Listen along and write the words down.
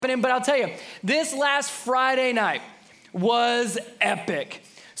in, but I'll tell you, this last Friday night was epic.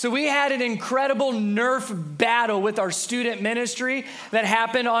 So we had an incredible Nerf battle with our student ministry that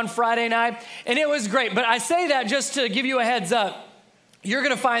happened on Friday night, and it was great. But I say that just to give you a heads up. You're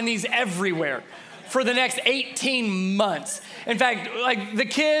going to find these everywhere for the next 18 months. In fact, like the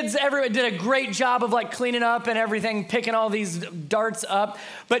kids, everyone did a great job of like cleaning up and everything, picking all these darts up.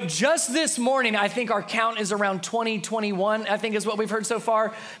 But just this morning, I think our count is around 21, I think is what we've heard so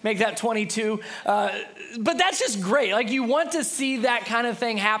far. Make that 22. But that's just great. Like you want to see that kind of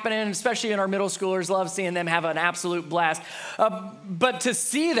thing happening, especially in our middle schoolers. Love seeing them have an absolute blast. But to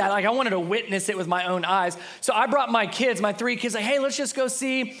see that, like I wanted to witness it with my own eyes. So I brought my kids, my 3 kids, like, hey, let's just go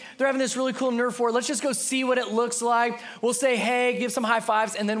see. They're having this really cool Nerf war. Let's just go see what it looks like. We'll say, hey, give some high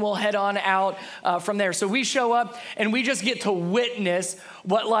fives, and then we'll head on out from there. So we show up, and we just get to witness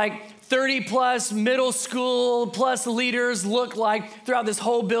what like 30 plus middle school plus leaders look like throughout this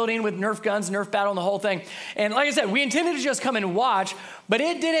whole building with Nerf guns, Nerf battle, and the whole thing. And like I said, we intended to just come and watch, but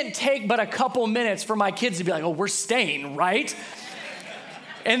it didn't take but a couple minutes for my kids to be like, oh, we're staying, right?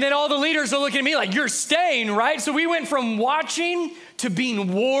 And then all the leaders are looking at me like, you're staying, right? So we went from watching to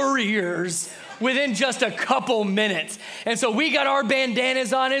being warriors within just a couple minutes. And so we got our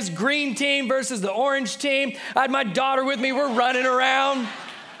bandanas on, his green team versus the orange team. I had my daughter with me. We're running around.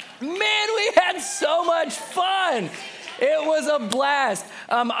 Man, we had so much fun. It was a blast.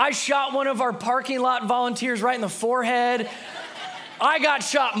 I shot one of our parking lot volunteers right in the forehead. I got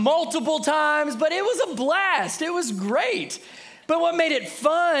shot multiple times, but it was a blast. It was great. But what made it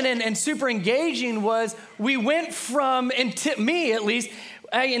fun and super engaging was we went from, me at least,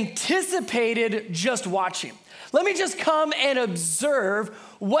 I anticipated just watching. Let me just come and observe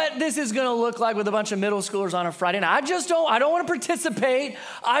what this is going to look like with a bunch of middle schoolers on a Friday night. I don't want to participate.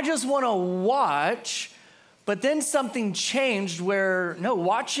 I just want to watch. But then something changed where, no,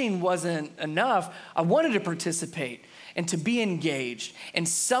 watching wasn't enough. I wanted to participate and to be engaged. And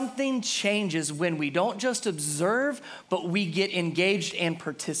something changes when we don't just observe, but we get engaged and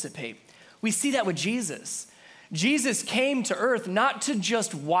participate. We see that with Jesus. Jesus came to earth not to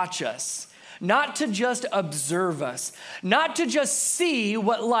just watch us, not to just observe us, not to just see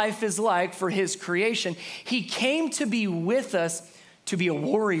what life is like for his creation. He came to be with us, to be a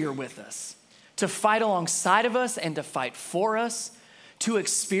warrior with us, to fight alongside of us and to fight for us, to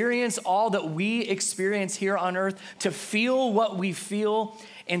experience all that we experience here on earth, to feel what we feel,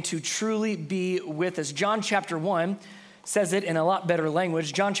 and to truly be with us. John chapter 1 says it in a lot better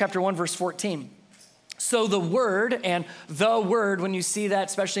language. John chapter 1, verse 14. So the Word, and the Word, when you see that,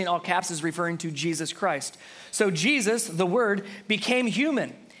 especially in all caps, is referring to Jesus Christ. So Jesus, the Word, became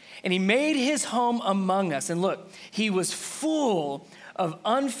human, and he made his home among us. And look, he was full of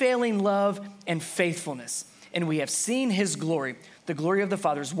unfailing love and faithfulness. And we have seen his glory, the glory of the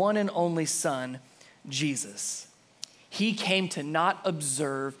Father's one and only Son, Jesus. He came to not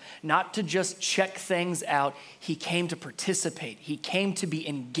observe, not to just check things out. He came to participate. He came to be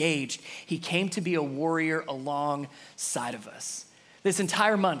engaged. He came to be a warrior alongside of us. This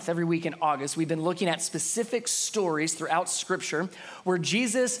entire month, every week in August, we've been looking at specific stories throughout Scripture where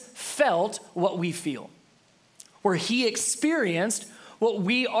Jesus felt what we feel, where he experienced what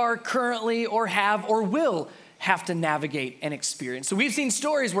we are currently or have or will have to navigate and experience. So we've seen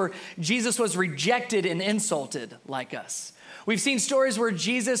stories where Jesus was rejected and insulted like us. We've seen stories where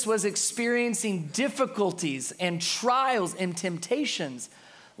Jesus was experiencing difficulties and trials and temptations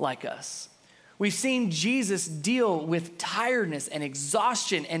like us. We've seen Jesus deal with tiredness and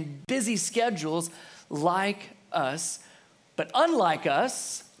exhaustion and busy schedules like us. But unlike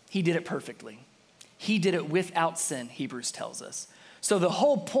us, he did it perfectly. He did it without sin, Hebrews tells us. So the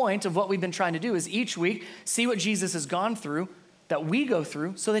whole point of what we've been trying to do is each week see what Jesus has gone through, that we go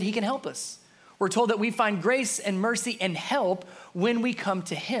through, so that he can help us. We're told that we find grace and mercy and help when we come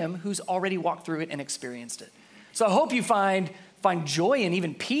to him who's already walked through it and experienced it. So I hope you find joy and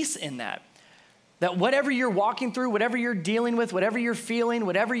even peace in that. That whatever you're walking through, whatever you're dealing with, whatever you're feeling,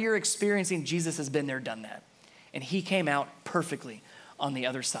 whatever you're experiencing, Jesus has been there, done that. And he came out perfectly on the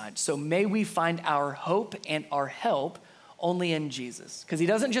other side. So may we find our hope and our help only in Jesus, because he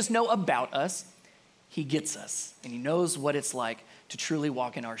doesn't just know about us, he gets us, and he knows what it's like to truly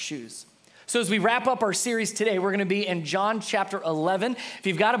walk in our shoes. So as we wrap up our series today, we're going to be in John chapter 11. If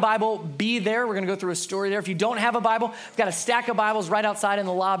you've got a Bible, be there. We're going to go through a story there. If you don't have a Bible, we've got a stack of Bibles right outside in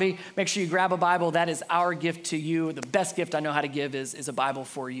the lobby. Make sure you grab a Bible. That is our gift to you. The best gift I know how to give is a Bible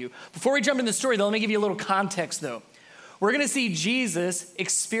for you. Before we jump into the story, though, let me give you a little context, though. We're going to see Jesus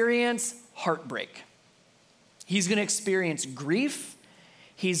experience heartbreak. He's going to experience grief.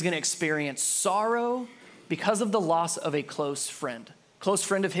 He's going to experience sorrow because of the loss of a close friend. close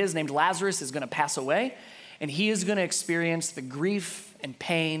friend of his named Lazarus is going to pass away, and he is going to experience the grief and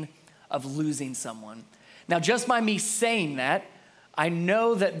pain of losing someone. Now, just by me saying that, I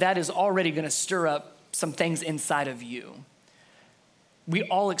know that that is already going to stir up some things inside of you. We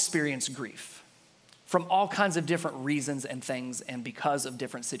all experience grief from all kinds of different reasons and things and because of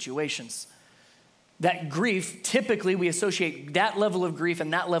different situations. That grief, typically we associate that level of grief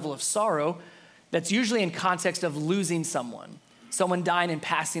and that level of sorrow that's usually in context of losing someone dying and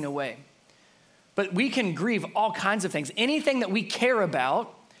passing away. But we can grieve all kinds of things. Anything that we care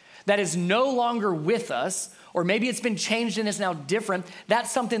about that is no longer with us, or maybe it's been changed and is now different,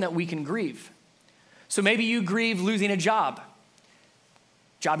 that's something that we can grieve. So maybe you grieve losing a job.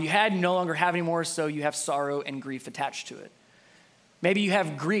 Job you had, you no longer have anymore, so you have sorrow and grief attached to it. Maybe you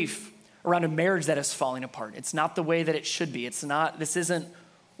have grief around a marriage that is falling apart. It's not the way that it should be. This isn't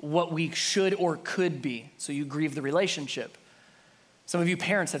what we should or could be, so you grieve the relationship. Some of you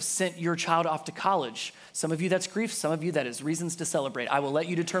parents have sent your child off to college. Some of you that's grief, some of you that is reasons to celebrate. I will let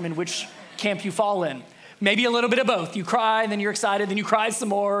you determine which camp you fall in. Maybe a little bit of both. You cry, then you're excited, then you cry some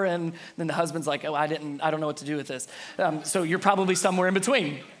more, and then the husband's like, oh, I don't know what to do with this. So you're probably somewhere in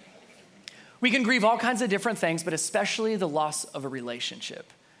between. We can grieve all kinds of different things, but especially the loss of a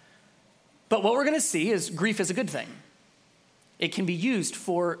relationship. But what we're gonna see is grief is a good thing. It can be used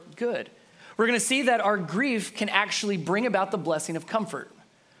for good. We're gonna see that our grief can actually bring about the blessing of comfort.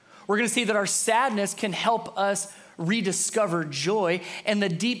 We're gonna see that our sadness can help us rediscover joy, and the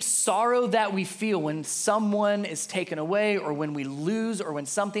deep sorrow that we feel when someone is taken away or when we lose or when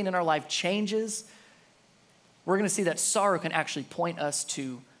something in our life changes, we're gonna see that sorrow can actually point us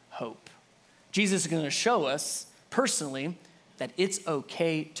to hope. Jesus is gonna show us personally that it's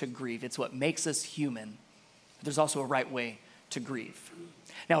okay to grieve. It's what makes us human. But there's also a right way to grieve.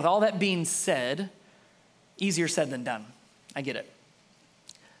 Now, with all that being said, easier said than done. I get it.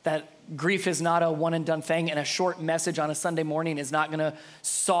 That grief is not a one and done thing, and a short message on a Sunday morning is not gonna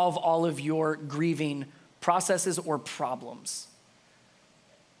solve all of your grieving processes or problems.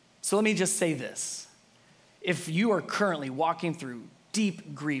 So let me just say this. If you are currently walking through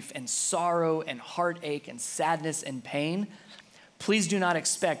deep grief and sorrow and heartache and sadness and pain, please do not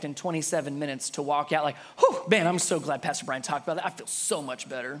expect in 27 minutes to walk out like, oh, man, I'm so glad Pastor Brian talked about that. I feel so much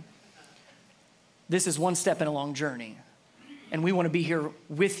better. This is one step in a long journey. And we want to be here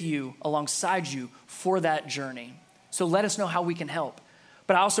with you, alongside you for that journey. So let us know how we can help.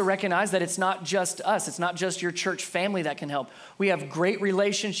 But I also recognize that it's not just us. It's not just your church family that can help. We have great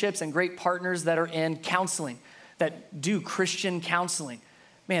relationships and great partners that are in counseling, that do Christian counseling.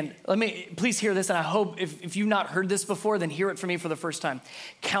 Man, please hear this, and I hope if you've not heard this before, then hear it from me for the first time.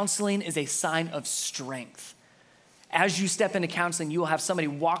 Counseling is a sign of strength. As you step into counseling, you will have somebody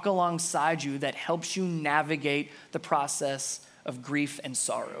walk alongside you that helps you navigate the process of grief and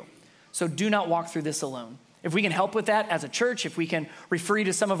sorrow. So do not walk through this alone. If we can help with that as a church, if we can refer you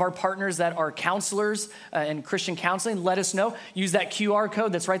to some of our partners that are counselors in Christian counseling, let us know. Use that QR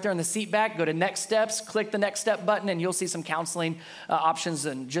code that's right there in the seat back. Go to Next Steps, click the Next Step button, and you'll see some counseling options,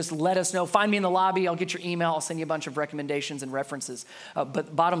 and just let us know. Find me in the lobby. I'll get your email. I'll send you a bunch of recommendations and references.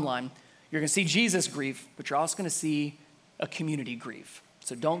 But bottom line, you're going to see Jesus grieve, but you're also going to see a community grieve.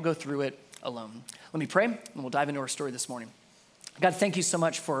 So don't go through it alone. Let me pray, and we'll dive into our story this morning. God, thank you so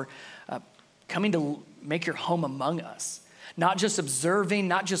much for coming to make your home among us. Not just observing,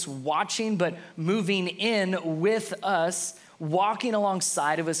 not just watching, but moving in with us, walking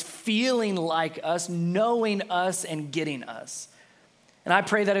alongside of us, feeling like us, knowing us, and getting us. And I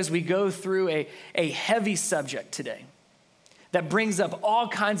pray that as we go through a heavy subject today, that brings up all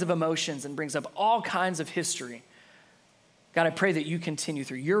kinds of emotions and brings up all kinds of history, God, I pray that you continue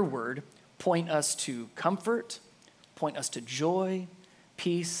through your word, point us to comfort, point us to joy,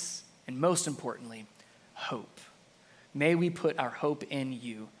 peace, and most importantly, hope. May we put our hope in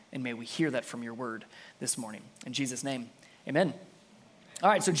you, and may we hear that from your word this morning. In Jesus' name, amen. All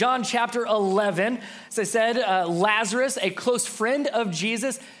right, so John chapter 11, as I said, Lazarus, a close friend of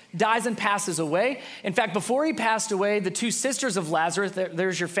Jesus, dies and passes away. In fact, before he passed away, the two sisters of Lazarus,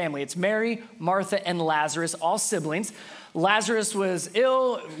 there's your family. It's Mary, Martha, and Lazarus, all siblings. Lazarus was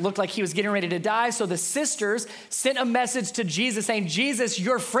ill, looked like he was getting ready to die. So the sisters sent a message to Jesus saying, Jesus,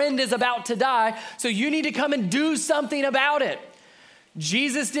 your friend is about to die, so you need to come and do something about it.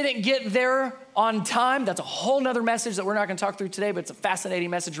 Jesus didn't get there on time. That's a whole nother message that we're not going to talk through today, but it's a fascinating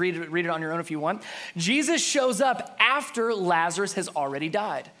message. Read it on your own if you want. Jesus shows up after Lazarus has already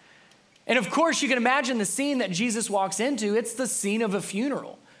died. And of course, you can imagine the scene that Jesus walks into. It's the scene of a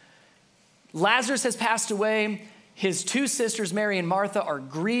funeral. Lazarus has passed away. His two sisters, Mary and Martha, are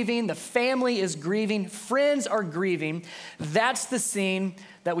grieving. The family is grieving. Friends are grieving. That's the scene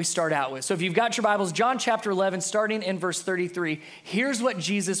that we start out with. So if you've got your Bibles, John chapter 11, starting in verse 33, here's what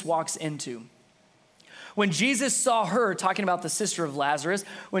Jesus walks into. When Jesus saw her, talking about the sister of Lazarus,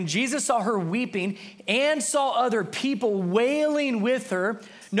 when Jesus saw her weeping and saw other people wailing with her,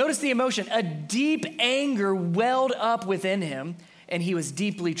 notice the emotion. A deep anger welled up within him, and he was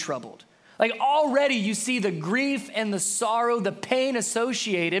deeply troubled. Like already you see the grief and the sorrow, the pain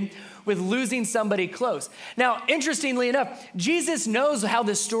associated with losing somebody close. Now, interestingly enough, Jesus knows how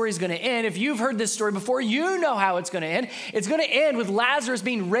this story is going to end. If you've heard this story before, you know how it's going to end. It's going to end with Lazarus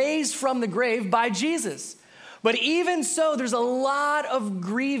being raised from the grave by Jesus. But even so, there's a lot of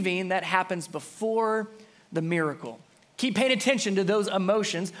grieving that happens before the miracle. Keep paying attention to those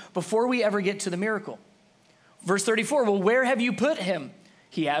emotions before we ever get to the miracle. Verse 34, well, where have you put him?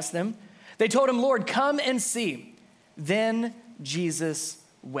 He asked them. They told him, Lord, come and see. Then Jesus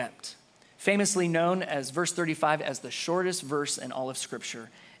wept. Famously known as verse 35 as the shortest verse in all of Scripture,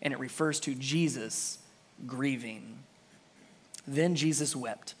 and it refers to Jesus grieving. Then Jesus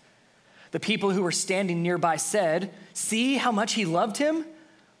wept. The people who were standing nearby said, see how much he loved him?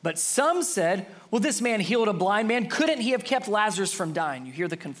 But some said, well, this man healed a blind man. Couldn't he have kept Lazarus from dying? You hear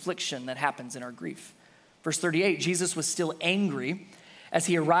the confliction that happens in our grief. Verse 38, Jesus was still angry as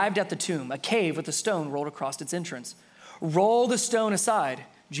he arrived at the tomb, a cave with a stone rolled across its entrance. Roll the stone aside,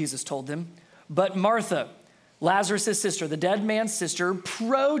 Jesus told them. But Martha, Lazarus' sister, the dead man's sister,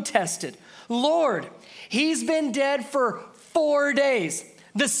 protested. Lord, he's been dead for 4 days.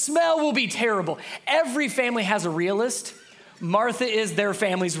 The smell will be terrible. Every family has a realist. Martha is their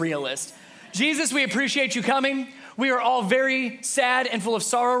family's realist. Jesus, we appreciate you coming. We are all very sad and full of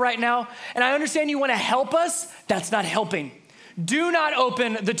sorrow right now. And I understand you want to help us. That's not helping. Do not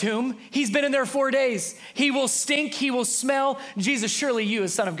open the tomb. He's been in there 4 days. He will stink. He will smell. Jesus, surely you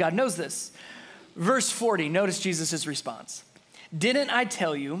as Son of God knows this. Verse 40, notice Jesus' response. Didn't I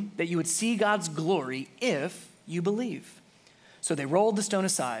tell you that you would see God's glory if you believe? So they rolled the stone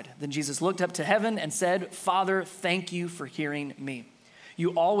aside. Then Jesus looked up to heaven and said, Father, thank you for hearing me.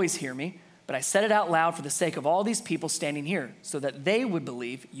 You always hear me, but I said it out loud for the sake of all these people standing here, so that they would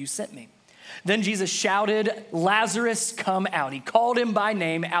believe you sent me. Then Jesus shouted, Lazarus, come out. He called him by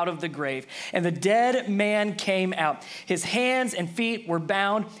name out of the grave, and the dead man came out. His hands and feet were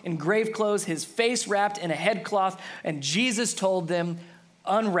bound in grave clothes, his face wrapped in a headcloth, and Jesus told them,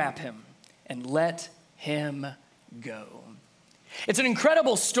 unwrap him and let him go. It's an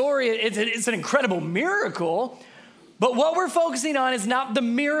incredible story. It's an incredible miracle. But what we're focusing on is not the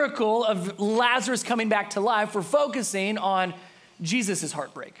miracle of Lazarus coming back to life. We're focusing on Jesus'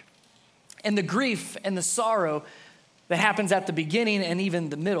 heartbreak and the grief and the sorrow that happens at the beginning and even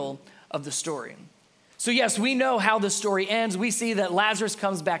the middle of the story. So yes, we know how the story ends. We see that Lazarus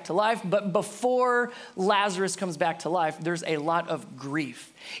comes back to life, but before Lazarus comes back to life, there's a lot of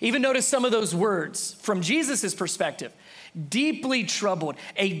grief. Even notice some of those words from Jesus' perspective. Deeply troubled,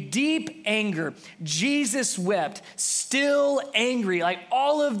 a deep anger. Jesus wept, still angry. Like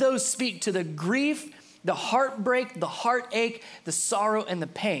all of those speak to the grief, the heartbreak, the heartache, the sorrow, and the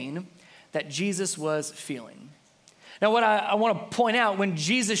pain that Jesus was feeling. Now, what I want to point out, when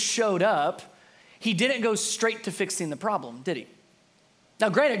Jesus showed up, he didn't go straight to fixing the problem, did he? Now,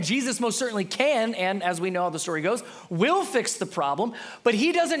 granted, Jesus most certainly can, and as we know how the story goes, will fix the problem, but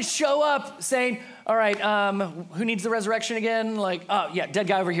he doesn't show up saying, all right, who needs the resurrection again? Like, oh, yeah, dead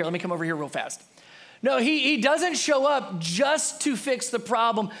guy over here. Let me come over here real fast. No, he doesn't show up just to fix the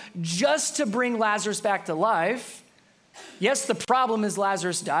problem, just to bring Lazarus back to life. Yes, the problem is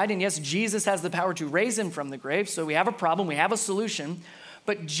Lazarus died, and yes, Jesus has the power to raise him from the grave, so we have a problem, we have a solution,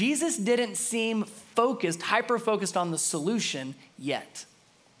 but Jesus didn't seem focused, hyper-focused on the solution yet.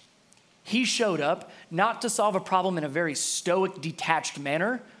 He showed up not to solve a problem in a very stoic, detached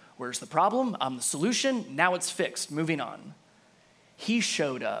manner. Where's the problem? I'm the solution. Now it's fixed. Moving on. He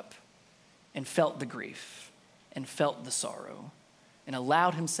showed up and felt the grief and felt the sorrow and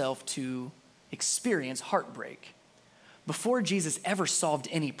allowed himself to experience heartbreak. Before Jesus ever solved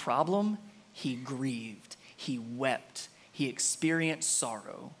any problem, he grieved, he wept, he experienced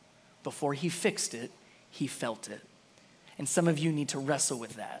sorrow. Before he fixed it, he felt it. And some of you need to wrestle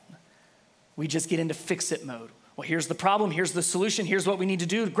with that. We just get into fix-it mode. Well, here's the problem, here's the solution, here's what we need to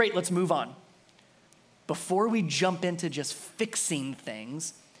do. Great, let's move on. Before we jump into just fixing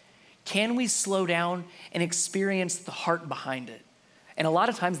things, can we slow down and experience the heart behind it? And a lot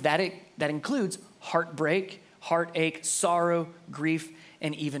of times that includes heartbreak, heartache, sorrow, grief,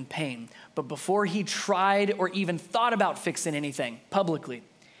 and even pain. But before he tried or even thought about fixing anything publicly,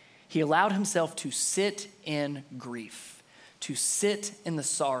 he allowed himself to sit in grief, to sit in the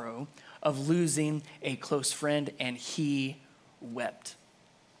sorrow of losing a close friend, and he wept.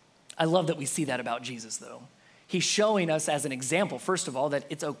 I love that we see that about Jesus, though. He's showing us as an example, first of all, that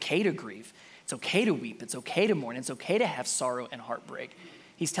it's okay to grieve. It's okay to weep. It's okay to mourn. It's okay to have sorrow and heartbreak.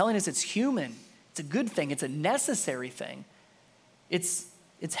 He's telling us it's human. It's a good thing. It's a necessary thing. It's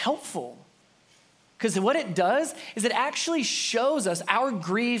helpful. Because what it does is it actually shows us our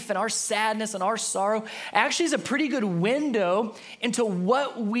grief and our sadness and our sorrow actually is a pretty good window into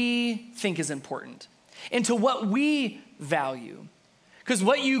what we think is important, into what we value. Because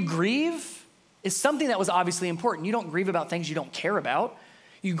what you grieve is something that was obviously important. You don't grieve about things you don't care about.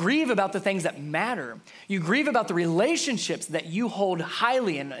 You grieve about the things that matter. You grieve about the relationships that you hold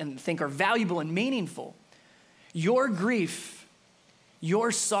highly and think are valuable and meaningful. Your grief,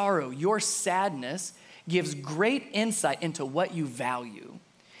 your sorrow, your sadness gives great insight into what you value,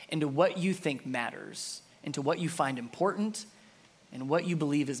 into what you think matters, into what you find important, and what you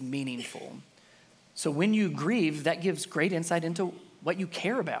believe is meaningful. So when you grieve, that gives great insight into what you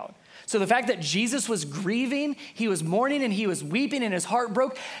care about. So the fact that Jesus was grieving, he was mourning, and he was weeping, and his heart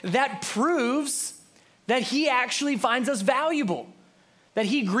broke, that proves that he actually finds us valuable, that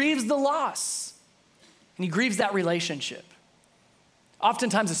he grieves the loss, and he grieves that relationship.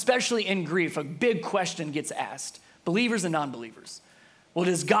 Oftentimes, especially in grief, a big question gets asked, believers and non-believers. Well,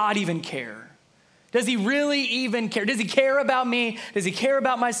 does God even care? Does he really even care? Does he care about me? Does he care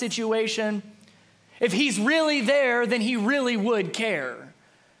about my situation? If he's really there, then he really would care.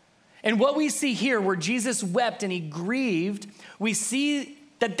 And what we see here, where Jesus wept and he grieved, we see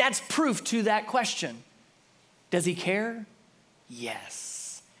that that's proof to that question. Does he care?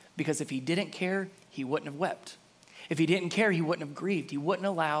 Yes. Because if he didn't care, he wouldn't have wept. If he didn't care, he wouldn't have grieved. He wouldn't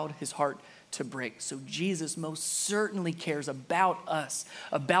have allowed his heart to break. So Jesus most certainly cares about us,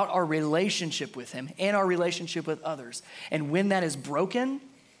 about our relationship with him and our relationship with others. And when that is broken,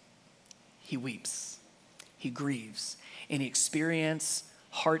 he weeps, he grieves, and he experiences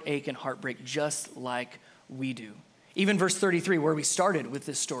heartache and heartbreak just like we do. Even verse 33, where we started with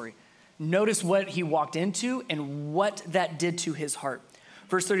this story, notice what he walked into and what that did to his heart.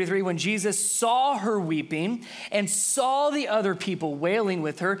 Verse 33, when Jesus saw her weeping and saw the other people wailing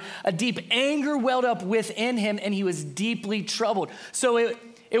with her, a deep anger welled up within him and he was deeply troubled. So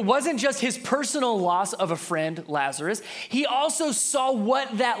it wasn't just his personal loss of a friend, Lazarus. He also saw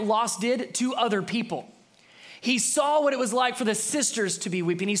what that loss did to other people. He saw what it was like for the sisters to be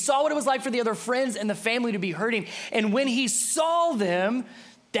weeping. He saw what it was like for the other friends and the family to be hurting. And when he saw them,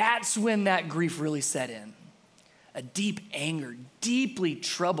 that's when that grief really set in. A deep anger, deeply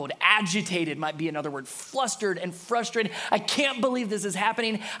troubled, agitated might be another word, flustered and frustrated. I can't believe this is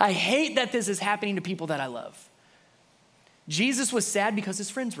happening. I hate that this is happening to people that I love. Jesus was sad because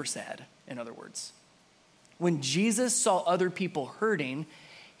his friends were sad, in other words. When Jesus saw other people hurting,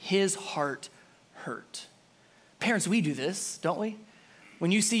 his heart hurt. Parents, we do this, don't we?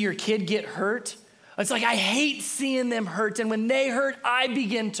 When you see your kid get hurt, it's like, I hate seeing them hurt. And when they hurt, I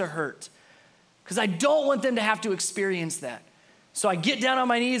begin to hurt because I don't want them to have to experience that. So I get down on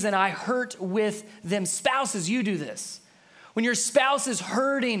my knees and I hurt with them. Spouses, you do this. When your spouse is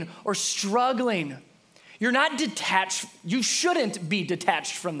hurting or struggling, you're not detached. You shouldn't be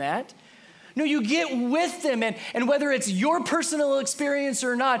detached from that. No, you get with them, and whether it's your personal experience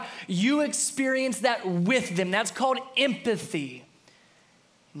or not, you experience that with them. That's called empathy.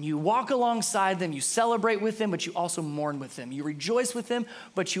 And you walk alongside them, you celebrate with them, but you also mourn with them. You rejoice with them,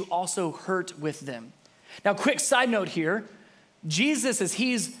 but you also hurt with them. Now, quick side note here. Jesus, as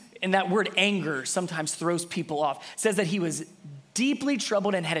he's, and that word anger sometimes throws people off, says that he was deeply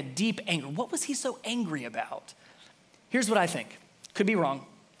troubled and had a deep anger. What was he so angry about? Here's what I think. Could be wrong.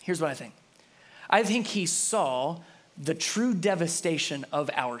 Here's what I think. I think he saw the true devastation of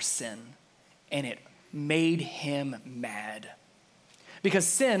our sin, and it made him mad. Because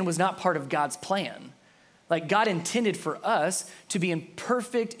sin was not part of God's plan. Like, God intended for us to be in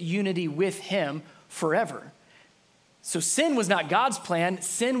perfect unity with him forever. So sin was not God's plan,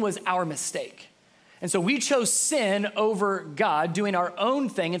 sin was our mistake. And so we chose sin over God, doing our own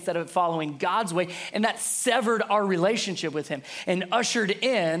thing instead of following God's way, and that severed our relationship with him and ushered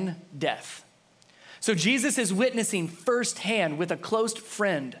in death. So Jesus is witnessing firsthand with a close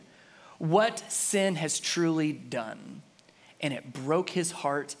friend what sin has truly done. And it broke his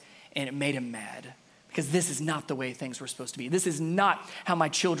heart and it made him mad because this is not the way things were supposed to be. This is not how my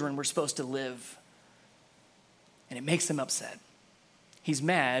children were supposed to live. And it makes him upset. He's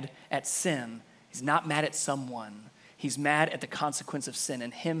mad at sin. He's not mad at someone. He's mad at the consequence of sin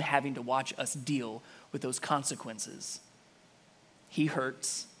and him having to watch us deal with those consequences. He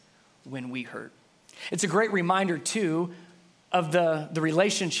hurts. when we hurt. It's a great reminder, too, of the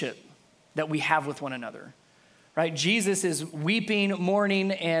relationship that we have with one another, right? Jesus is weeping,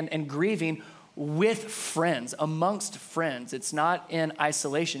 mourning, and grieving with friends, amongst friends. It's not in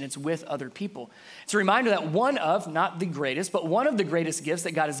isolation, it's with other people. It's a reminder that one of, not the greatest, but one of the greatest gifts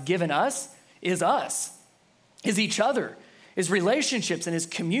that God has given us, is each other, is relationships and his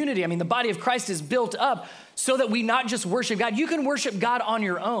community. I mean, the body of Christ is built up so that we not just worship God. You can worship God on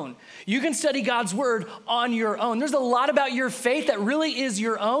your own. You can study God's word on your own. There's a lot about your faith that really is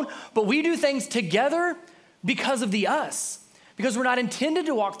your own, but we do things together because of the us. Because we're not intended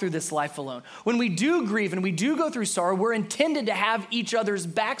to walk through this life alone. When we do grieve and we do go through sorrow, we're intended to have each other's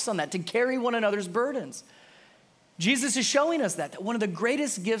backs on that, to carry one another's burdens. Jesus is showing us that one of the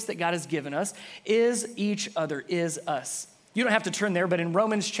greatest gifts that God has given us is each other, is us. You don't have to turn there, but in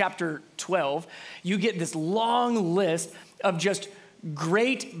Romans chapter 12, you get this long list of just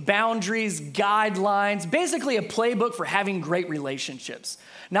great boundaries, guidelines, basically a playbook for having great relationships.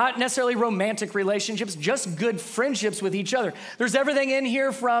 Not necessarily romantic relationships, just good friendships with each other. There's everything in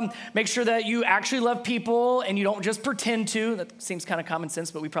here from make sure that you actually love people and you don't just pretend to. That seems kind of common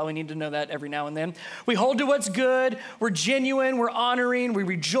sense, but we probably need to know that every now and then. We hold to what's good, we're genuine, we're honoring, we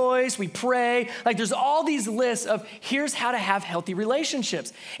rejoice, we pray. Like there's all these lists of here's how to have healthy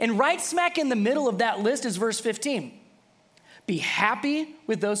relationships. And right smack in the middle of that list is verse 15. Be happy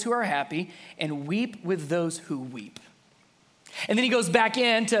with those who are happy and weep with those who weep. And then he goes back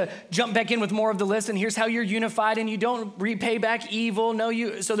in to jump back in with more of the list. And here's how you're unified and you don't repay back evil.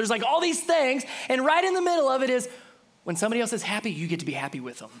 So there's like all these things. And right in the middle of it is when somebody else is happy, you get to be happy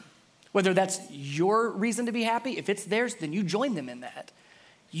with them. Whether that's your reason to be happy, if it's theirs, then you join them in that.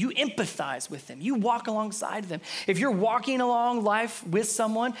 You empathize with them. You walk alongside them. If you're walking along life with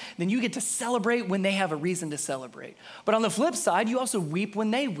someone, then you get to celebrate when they have a reason to celebrate. But on the flip side, you also weep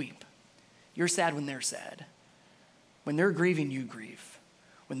when they weep. You're sad when they're sad. When they're grieving, you grieve.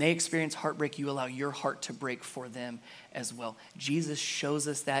 When they experience heartbreak, you allow your heart to break for them as well. Jesus shows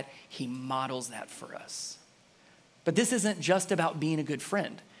us that. He models that for us. But this isn't just about being a good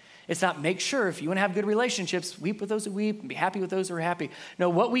friend. It's not make sure if you want to have good relationships, weep with those who weep and be happy with those who are happy. No,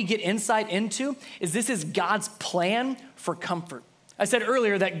 what we get insight into is this is God's plan for comfort. I said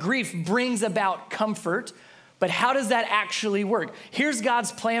earlier that grief brings about comfort, but how does that actually work? Here's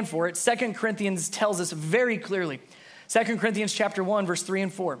God's plan for it. 2 Corinthians tells us very clearly. 2 Corinthians chapter 1, verse 3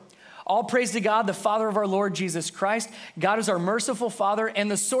 and 4. All praise to God, the Father of our Lord Jesus Christ. God is our merciful Father and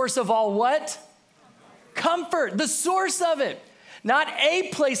the source of all what? Comfort, the source of it. Not a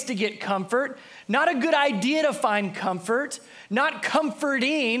place to get comfort, not a good idea to find comfort, not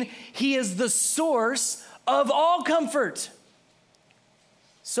comforting. He is the source of all comfort.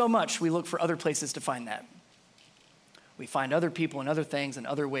 So much we look for other places to find that. We find other people and other things and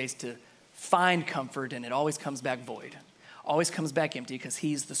other ways to find comfort, and it always comes back void, always comes back empty because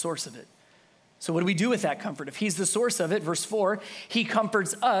he's the source of it. So what do we do with that comfort? If he's the source of it, verse 4, he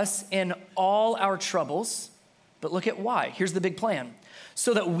comforts us in all our troubles. But look at why. Here's the big plan.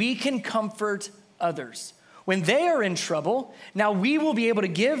 So that we can comfort others. When they are in trouble, now we will be able to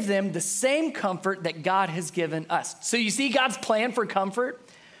give them the same comfort that God has given us. So you see God's plan for comfort?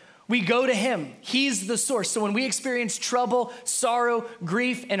 We go to him. He's the source. So when we experience trouble, sorrow,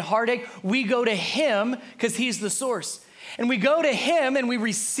 grief, and heartache, we go to him because he's the source. And we go to him and we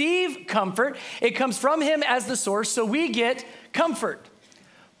receive comfort. It comes from him as the source, so we get comfort.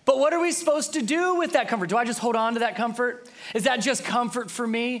 But what are we supposed to do with that comfort? Do I just hold on to that comfort? Is that just comfort for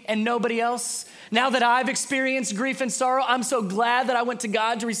me and nobody else? Now that I've experienced grief and sorrow, I'm so glad that I went to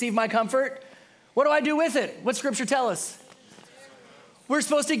God to receive my comfort. What do I do with it? What scripture tell us? We're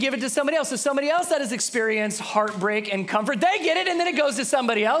supposed to give it to somebody else. So somebody else that has experienced heartbreak and comfort, they get it, and then it goes to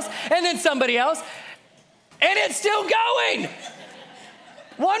somebody else, and then somebody else, and it's still going.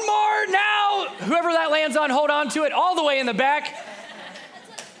 One more now. Whoever that lands on, hold on to it all the way in the back.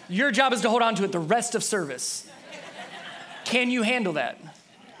 Your job is to hold on to it the rest of service. Can you handle that?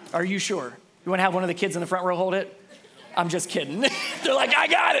 Are you sure? You want to have one of the kids in the front row hold it? I'm just kidding. They're like, I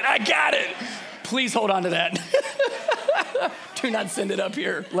got it. Please hold on to that. Do not send it up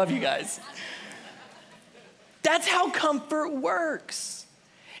here. Love you guys. That's how comfort works.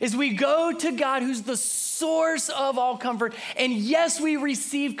 Is we go to God who's the source of all comfort. And yes, we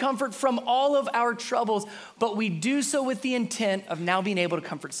receive comfort from all of our troubles, but we do so with the intent of now being able to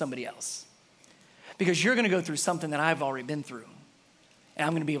comfort somebody else. Because you're gonna go through something that I've already been through, and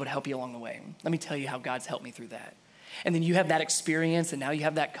I'm gonna be able to help you along the way. Let me tell you how God's helped me through that. And then you have that experience, and now you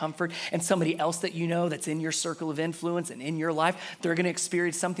have that comfort, and somebody else that you know that's in your circle of influence and in your life, they're gonna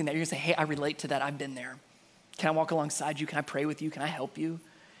experience something that you're gonna say, hey, I relate to that, I've been there. Can I walk alongside you? Can I pray with you? Can I help you?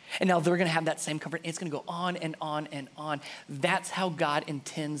 And now they're gonna have that same comfort. It's gonna go on and on and on. That's how God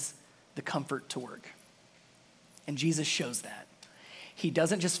intends the comfort to work. And Jesus shows that. He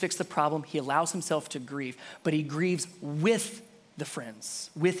doesn't just fix the problem, he allows himself to grieve, but he grieves with the friends,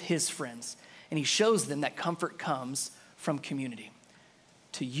 with his friends. And he shows them that comfort comes from community.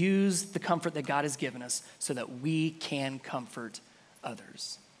 To use the comfort that God has given us so that we can comfort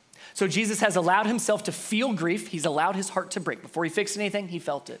others. So Jesus has allowed himself to feel grief. He's allowed his heart to break. Before he fixed anything, he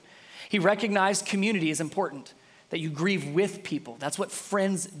felt it. He recognized community is important, that you grieve with people. That's what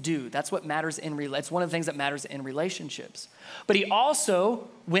friends do. That's what matters it's one of the things that matters in relationships. But he also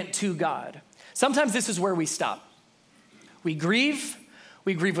went to God. Sometimes this is where we stop. We grieve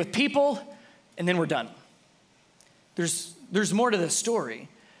with people, and then we're done. There's more to the story.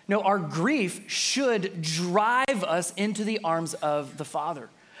 No, our grief should drive us into the arms of the Father.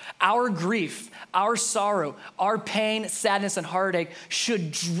 Our grief, our sorrow, our pain, sadness, and heartache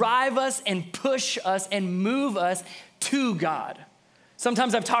should drive us and push us and move us to God.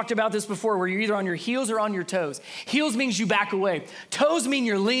 Sometimes I've talked about this before where you're either on your heels or on your toes. Heels means you back away. Toes mean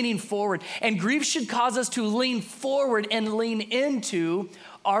you're leaning forward. And grief should cause us to lean forward and lean into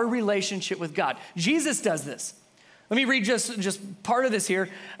our relationship with God. Jesus does this. Let me read just part of this here.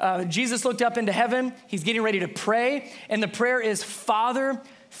 Jesus looked up into heaven. He's getting ready to pray. And the prayer is, Father,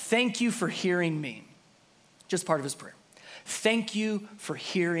 thank you for hearing me. Just part of his prayer. Thank you for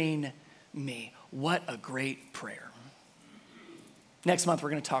hearing me. What a great prayer. Next month, we're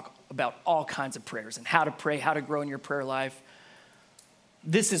going to talk about all kinds of prayers and how to pray, how to grow in your prayer life.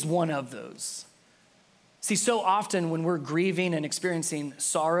 This is one of those. See, so often when we're grieving and experiencing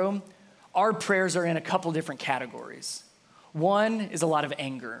sorrow, our prayers are in a couple different categories. One is a lot of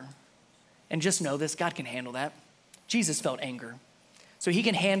anger. And just know this, God can handle that. Jesus felt anger. So he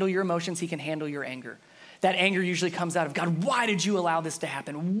can handle your emotions, he can handle your anger. That anger usually comes out of, God, why did you allow this to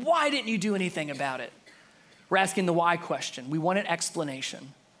happen? Why didn't you do anything about it? We're asking the why question. We want an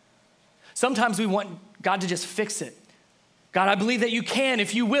explanation. Sometimes we want God to just fix it. God, I believe that you can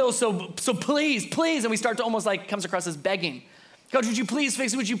if you will, so please. And we start to almost like, comes across as begging. God, would you please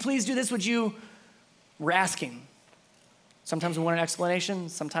fix it? Would you please do this? We're asking. Sometimes we want an explanation.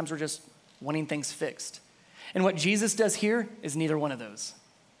 Sometimes we're just wanting things fixed. And what Jesus does here is neither one of those.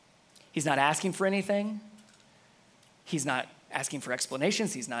 He's not asking for anything. He's not asking for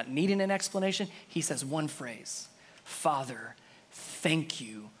explanations. He's not needing an explanation. He says one phrase, Father, thank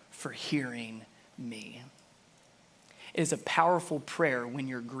you for hearing me. It is a powerful prayer when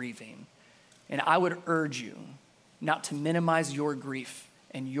you're grieving. And I would urge you not to minimize your grief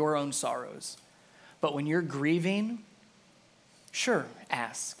and your own sorrows. But when you're grieving, sure,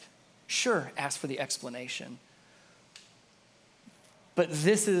 ask. Sure, ask for the explanation. But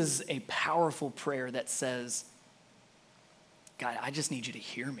this is a powerful prayer that says, God, I just need you to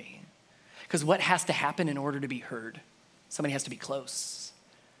hear me. Because what has to happen in order to be heard? Somebody has to be close.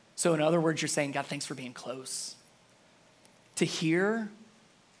 So in other words, you're saying, God, thanks for being close. To hear,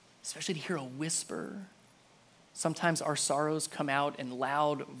 especially to hear a whisper. Sometimes our sorrows come out in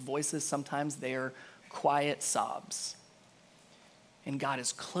loud voices. Sometimes they're quiet sobs. And God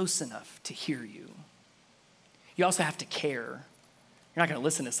is close enough to hear you. You also have to care. You're not going to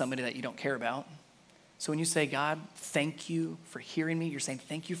listen to somebody that you don't care about. So when you say, God, thank you for hearing me, you're saying,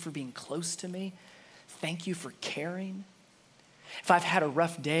 thank you for being close to me. Thank you for caring. If I've had a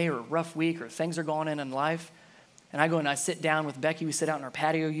rough day or a rough week or things are going on in life, and I go and I sit down with Becky, we sit out in our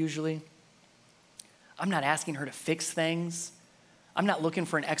patio usually, I'm not asking her to fix things. I'm not looking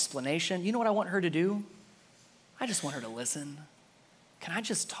for an explanation. You know what I want her to do? I just want her to listen. Can I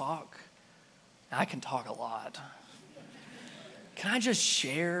just talk? I can talk a lot. Can I just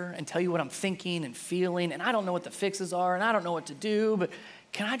share and tell you what I'm thinking and feeling? And I don't know what the fixes are, and I don't know what to do, but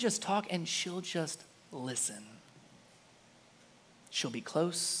can I just talk? And she'll just listen. She'll be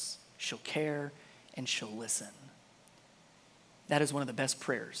close, she'll care, and she'll listen. That is one of the best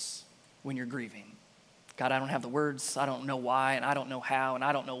prayers when you're grieving. God, I don't have the words, I don't know why, and I don't know how, and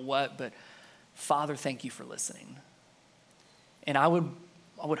I don't know what, but Father, thank you for listening. And I would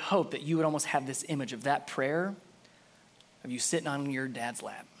hope that you would almost have this image of that prayer of you sitting on your dad's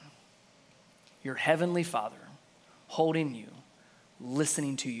lap, your heavenly Father holding you,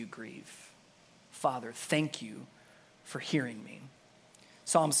 listening to you grieve. Father, thank you for hearing me.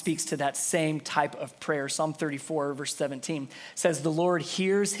 Psalm speaks to that same type of prayer. Psalm 34, verse 17 says, the Lord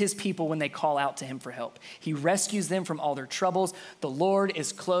hears his people when they call out to him for help. He rescues them from all their troubles. The Lord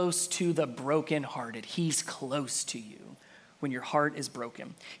is close to the brokenhearted. He's close to you when your heart is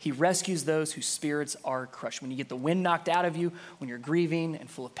broken. He rescues those whose spirits are crushed. When you get the wind knocked out of you, when you're grieving and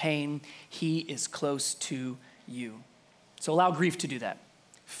full of pain, he is close to you. So allow grief to do that.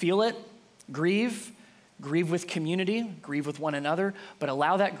 Feel it, grieve with community, grieve with one another, but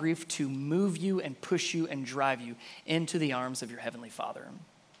allow that grief to move you and push you and drive you into the arms of your Heavenly Father.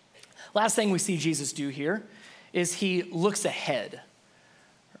 Last thing we see Jesus do here is he looks ahead,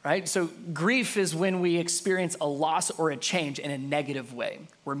 right? So grief is when we experience a loss or a change in a negative way.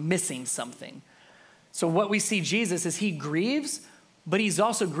 We're missing something. So what we see Jesus is he grieves, but he's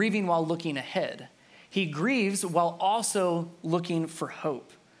also grieving while looking ahead. He grieves while also looking for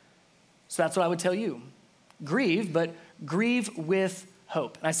hope. So that's what I would tell you. Grieve, but grieve with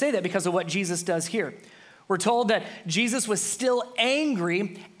hope. And I say that because of what Jesus does here. We're told that Jesus was still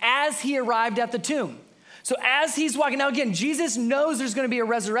angry as he arrived at the tomb. So as he's walking, now again, Jesus knows there's going to be a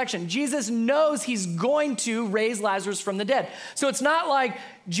resurrection. Jesus knows he's going to raise Lazarus from the dead. So it's not like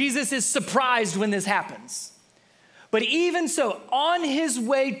Jesus is surprised when this happens. But even so, on his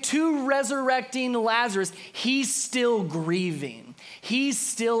way to resurrecting Lazarus, he's still grieving. He's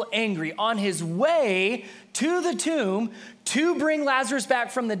still angry. On his way to the tomb to bring Lazarus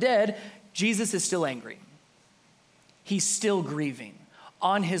back from the dead, Jesus is still angry. He's still grieving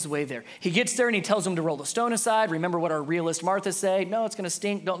on his way there. He gets there and he tells them to roll the stone aside. Remember what our realist Martha say? No, it's going to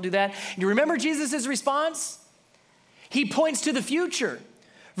stink. Don't do that. You remember Jesus' response? He points to the future.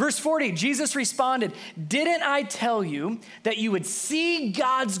 Verse 40, Jesus responded, "Didn't I tell you that you would see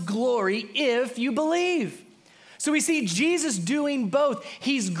God's glory if you believe?" So we see Jesus doing both.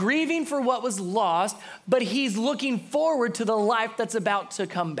 He's grieving for what was lost, but he's looking forward to the life that's about to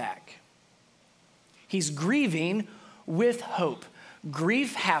come back. He's grieving with hope. Grieving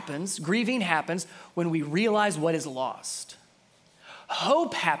happens when we realize what is lost.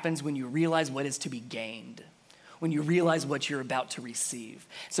 Hope happens when you realize what is to be gained, when you realize what you're about to receive.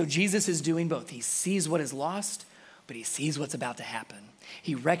 So Jesus is doing both. He sees what is lost, but he sees what's about to happen.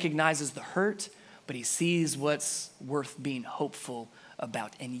 He recognizes the hurt, but he sees what's worth being hopeful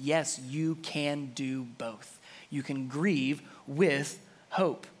about. And yes, you can do both. You can grieve with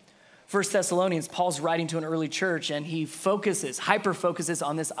hope. 1 Thessalonians, Paul's writing to an early church, and he hyper-focuses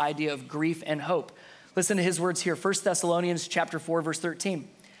on this idea of grief and hope. Listen to his words here, 1 Thessalonians chapter 4, verse 13.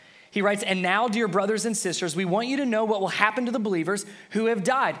 He writes, "And now, dear brothers and sisters, we want you to know what will happen to the believers who have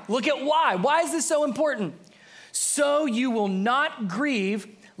died." Look at why. Why is this so important? "So you will not grieve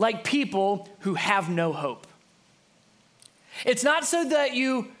like people who have no hope." It's not so that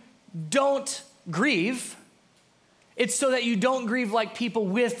you don't grieve. It's so that you don't grieve like people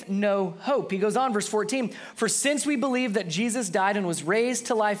with no hope. He goes on, verse 14, "For since we believe that Jesus died and was raised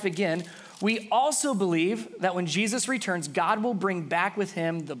to life again, we also believe that when Jesus returns, God will bring back with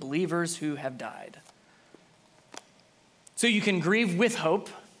him the believers who have died." So you can grieve with hope,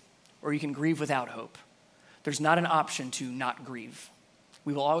 or you can grieve without hope. There's not an option to not grieve.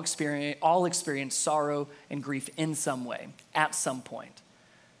 We will all experience sorrow and grief in some way, at some point.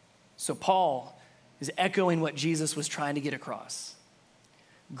 So Paul is echoing what Jesus was trying to get across.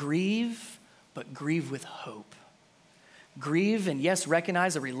 Grieve, but grieve with hope. Grieve and yes,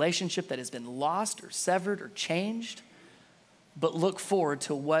 recognize a relationship that has been lost or severed or changed, but look forward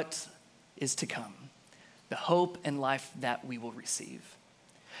to what is to come, the hope and life that we will receive.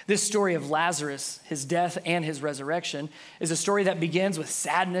 This story of Lazarus, his death and his resurrection, is a story that begins with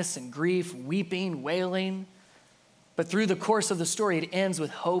sadness and grief, weeping, wailing, but through the course of the story, it ends with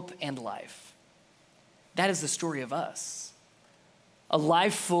hope and life. That is the story of us. A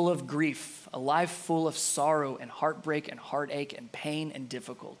life full of grief, a life full of sorrow and heartbreak and heartache and pain and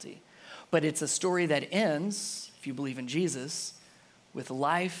difficulty. But it's a story that ends, if you believe in Jesus, with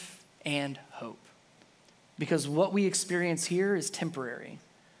life and hope. Because what we experience here is temporary.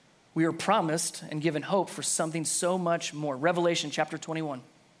 We are promised and given hope for something so much more. Revelation chapter 21.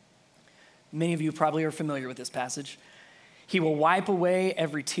 Many of you probably are familiar with this passage. "He will wipe away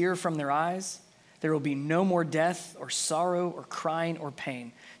every tear from their eyes. There will be no more death or sorrow or crying or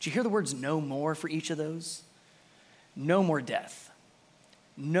pain." Did you hear the words "no more" for each of those? No more death,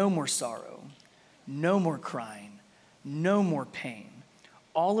 no more sorrow, no more crying, no more pain.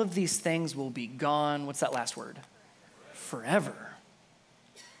 All of these things will be gone. What's that last word? Forever.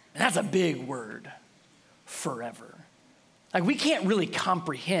 And that's a big word, forever. Like, we can't really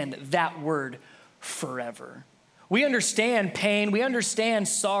comprehend that word, forever. We understand pain, we understand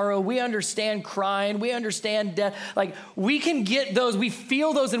sorrow, we understand crying, we understand death. Like, we can get those, we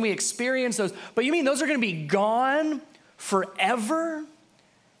feel those and we experience those. But you mean those are gonna be gone forever?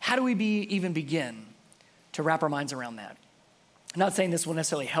 How do we even begin to wrap our minds around that? I'm not saying this will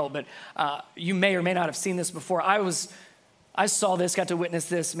necessarily help, but you may or may not have seen this before. I saw this, got to witness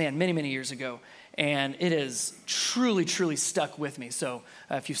this, many, many years ago, and it has truly, truly stuck with me. So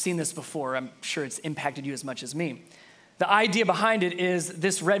if you've seen this before, I'm sure it's impacted you as much as me. The idea behind it is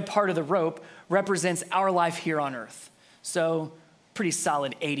this red part of the rope represents our life here on earth. So pretty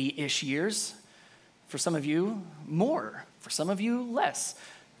solid 80-ish years. For some of you, more. For some of you, less.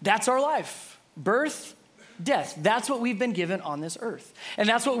 That's our life. Birth, death. That's what we've been given on this earth. And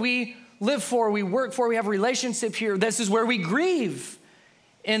that's what we live for, we work for, we have a relationship here. This is where we grieve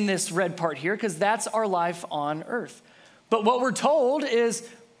in this red part here, because that's our life on earth. But what we're told is,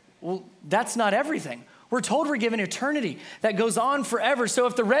 well, that's not everything. We're told we're given eternity that goes on forever. So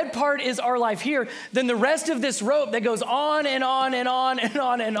if the red part is our life here, then the rest of this rope that goes on and on and on and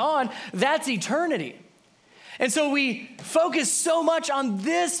on and on, that's eternity. And so we focus so much on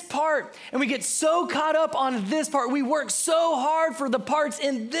this part, and we get so caught up on this part. We work so hard for the parts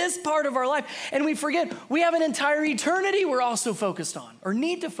in this part of our life, and we forget we have an entire eternity we're also focused on or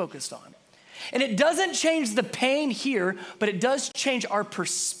need to focus on. And it doesn't change the pain here, but it does change our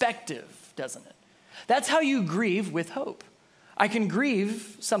perspective, doesn't it? That's how you grieve with hope. I can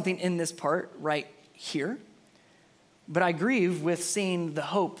grieve something in this part right here, but I grieve with seeing the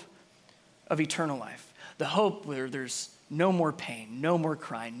hope of eternal life. The hope where there's no more pain, no more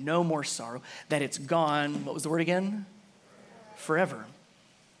crying, no more sorrow, that it's gone. What was the word again? Forever.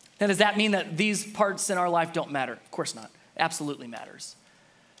 Now, does that mean that these parts in our life don't matter? Of course not. It absolutely matters.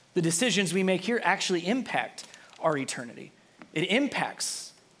 The decisions we make here actually impact our eternity. It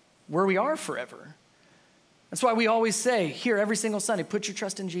impacts where we are forever. That's why we always say here every single Sunday, put your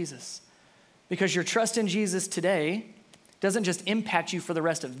trust in Jesus. Because your trust in Jesus today doesn't just impact you for the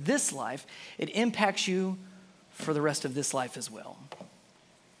rest of this life, it impacts you for the rest of this life as well.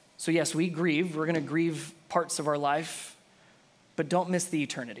 So yes, we grieve. We're going to grieve parts of our life, but don't miss the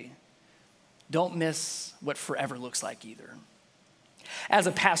eternity. Don't miss what forever looks like either. As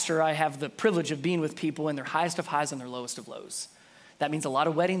a pastor, I have the privilege of being with people in their highest of highs and their lowest of lows. That means a lot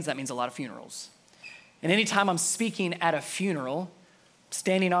of weddings. That means a lot of funerals. And anytime I'm speaking at a funeral,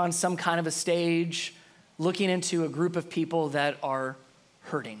 standing on some kind of a stage, looking into a group of people that are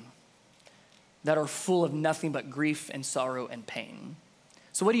hurting, that are full of nothing but grief and sorrow and pain.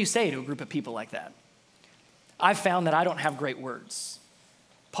 So what do you say to a group of people like that? I've found that I don't have great words.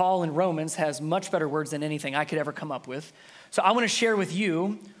 Paul in Romans has much better words than anything I could ever come up with. So I want to share with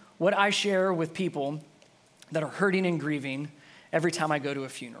you what I share with people that are hurting and grieving every time I go to a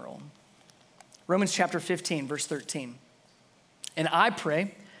funeral. Romans chapter 15, verse 13. And I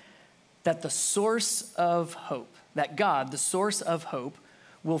pray that the source of hope, that God, the source of hope,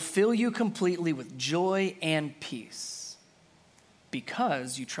 will fill you completely with joy and peace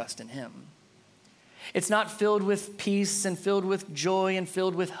because you trust in him. It's not filled with peace and filled with joy and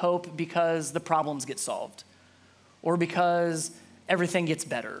filled with hope because the problems get solved or because everything gets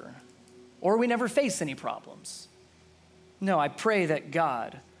better or we never face any problems. No, I pray that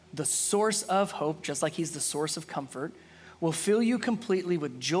God, the source of hope, just like he's the source of comfort, will fill you completely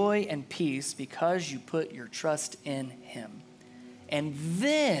with joy and peace because you put your trust in him. And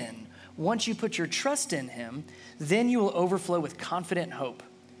then, once you put your trust in him, then you will overflow with confident hope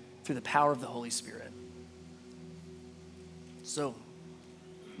through the power of the Holy Spirit. So,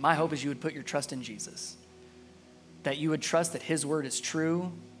 my hope is you would put your trust in Jesus, that you would trust that his word is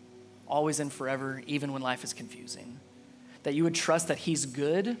true, always and forever, even when life is confusing, that you would trust that he's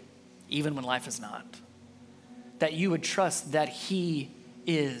good, even when life is not, that you would trust that he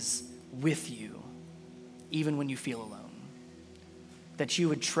is with you, even when you feel alone, that you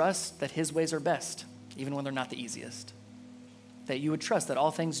would trust that his ways are best, even when they're not the easiest, that you would trust that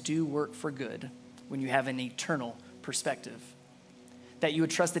all things do work for good when you have an eternal perspective, that you would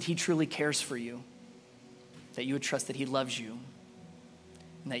trust that he truly cares for you, that you would trust that he loves you,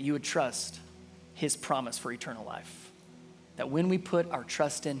 and that you would trust his promise for eternal life. That when we put our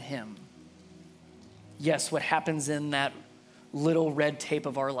trust in him, yes, what happens in that little red tape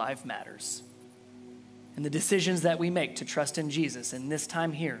of our life matters. And the decisions that we make to trust in Jesus in this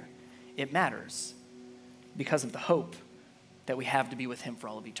time here, it matters because of the hope that we have to be with him for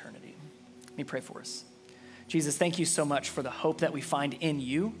all of eternity. Let me pray for us. Jesus, thank you so much for the hope that we find in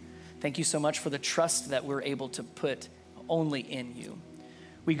you. Thank you so much for the trust that we're able to put only in you.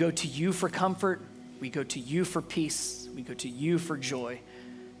 We go to you for comfort. We go to you for peace. We go to you for joy.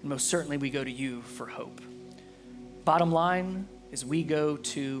 And most certainly we go to you for hope. Bottom line is we go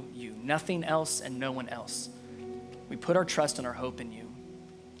to you, nothing else and no one else. We put our trust and our hope in you.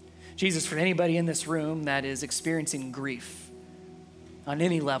 Jesus, for anybody in this room that is experiencing grief on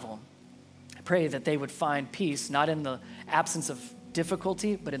any level, I pray that they would find peace, not in the absence of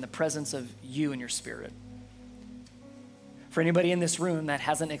difficulty, but in the presence of you and your Spirit. For anybody in this room that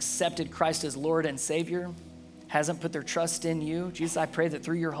hasn't accepted Christ as Lord and Savior, hasn't put their trust in you, Jesus, I pray that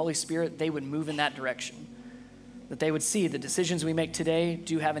through your Holy Spirit, they would move in that direction. that they would see the decisions we make today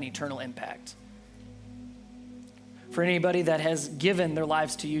do have an eternal impact. For anybody that has given their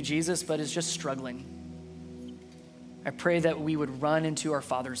lives to you, Jesus, but is just struggling, I pray that we would run into our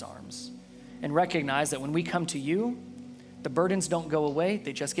Father's arms and recognize that when we come to you, the burdens don't go away,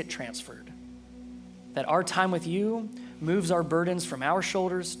 they just get transferred. That our time with you moves our burdens from our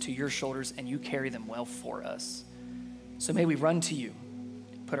shoulders to your shoulders, and you carry them well for us. So may we run to you,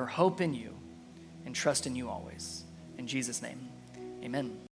 put our hope in you, and trust in you always. In Jesus' name, amen.